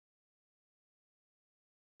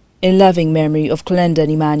in loving memory of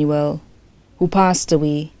Clendon Emmanuel, who passed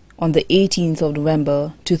away on the 18th of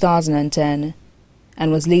November 2010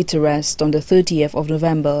 and was laid to rest on the 30th of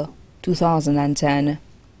November 2010.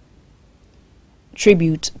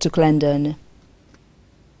 Tribute to Clendon.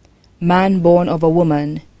 Man born of a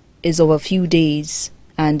woman is of a few days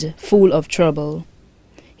and full of trouble.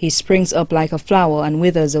 He springs up like a flower and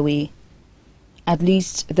withers away. At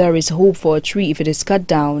least there is hope for a tree. If it is cut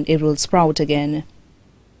down, it will sprout again.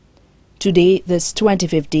 Today, this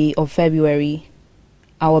 25th day of February,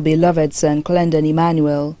 our beloved son Clendon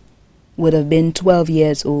Emmanuel would have been 12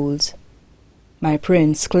 years old. My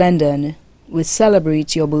Prince Clendon, we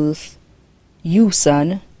celebrate your birth. You,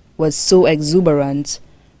 son, was so exuberant,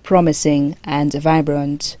 promising, and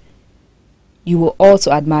vibrant. You were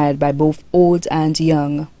also admired by both old and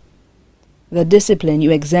young. The discipline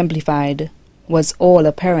you exemplified was all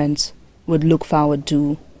a parent would look forward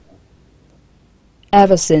to.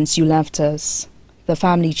 Ever since you left us, the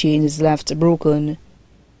family chain is left broken.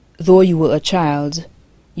 Though you were a child,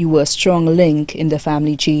 you were a strong link in the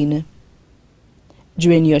family chain.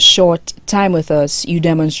 During your short time with us, you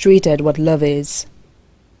demonstrated what love is.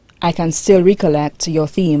 I can still recollect your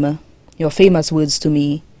theme, your famous words to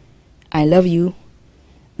me, "I love you."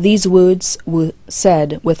 These words were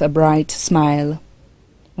said with a bright smile.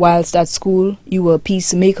 Whilst at school, you were a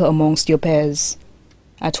peacemaker amongst your peers.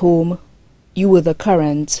 At home, you were the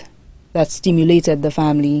current that stimulated the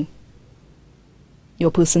family.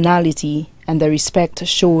 Your personality and the respect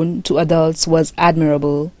shown to adults was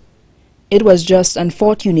admirable. It was just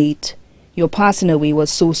unfortunate your passing away was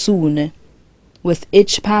so soon. With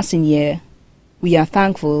each passing year, we are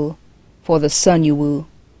thankful for the son you were.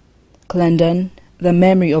 Clendon, the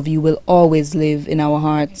memory of you will always live in our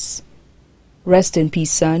hearts. Rest in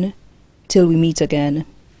peace, son, till we meet again.